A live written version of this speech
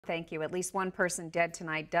Thank you. At least one person dead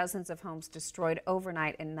tonight, dozens of homes destroyed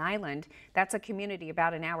overnight in Niland. That's a community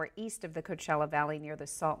about an hour east of the Coachella Valley near the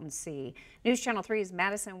Salton Sea. News Channel 3's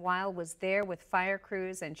Madison Weil was there with fire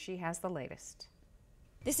crews, and she has the latest.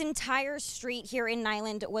 This entire street here in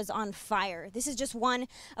Niland was on fire. This is just one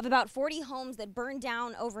of about 40 homes that burned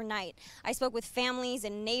down overnight. I spoke with families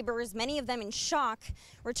and neighbors, many of them in shock,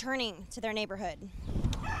 returning to their neighborhood.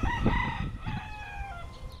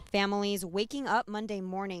 Families waking up Monday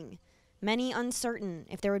morning, many uncertain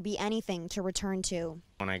if there would be anything to return to.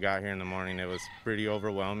 When I got here in the morning, it was pretty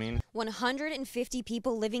overwhelming. 150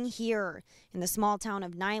 people living here in the small town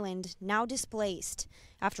of Niland now displaced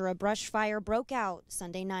after a brush fire broke out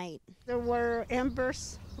Sunday night. There were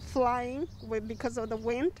embers flying because of the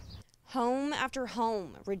wind. Home after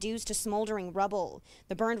home reduced to smoldering rubble,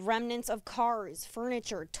 the burned remnants of cars,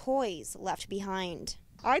 furniture, toys left behind.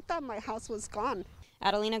 I thought my house was gone.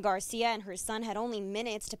 Adelina Garcia and her son had only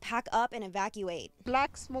minutes to pack up and evacuate.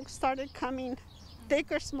 Black smoke started coming,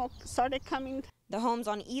 thicker smoke started coming. The homes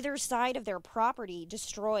on either side of their property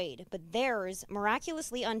destroyed, but theirs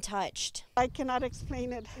miraculously untouched. I cannot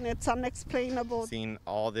explain it, and it's unexplainable. Seeing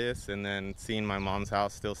all this and then seeing my mom's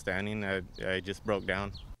house still standing, I just broke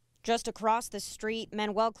down. Just across the street,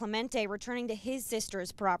 Manuel Clemente returning to his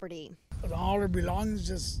sister's property. All her belongings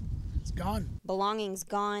it's gone. Belongings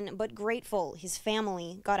gone, but grateful his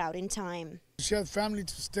family got out in time. She had family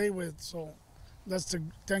to stay with, so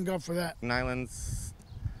thank God for that. Niland's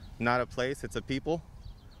not a place, it's a people.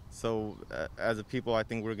 So as a people, I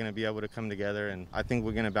think we're going to be able to come together, and I think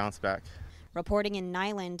we're going to bounce back. Reporting in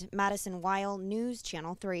Niland, Madison Weil, News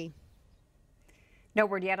Channel 3. No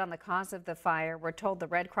word yet on the cause of the fire. We're told the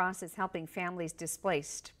Red Cross is helping families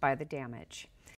displaced by the damage.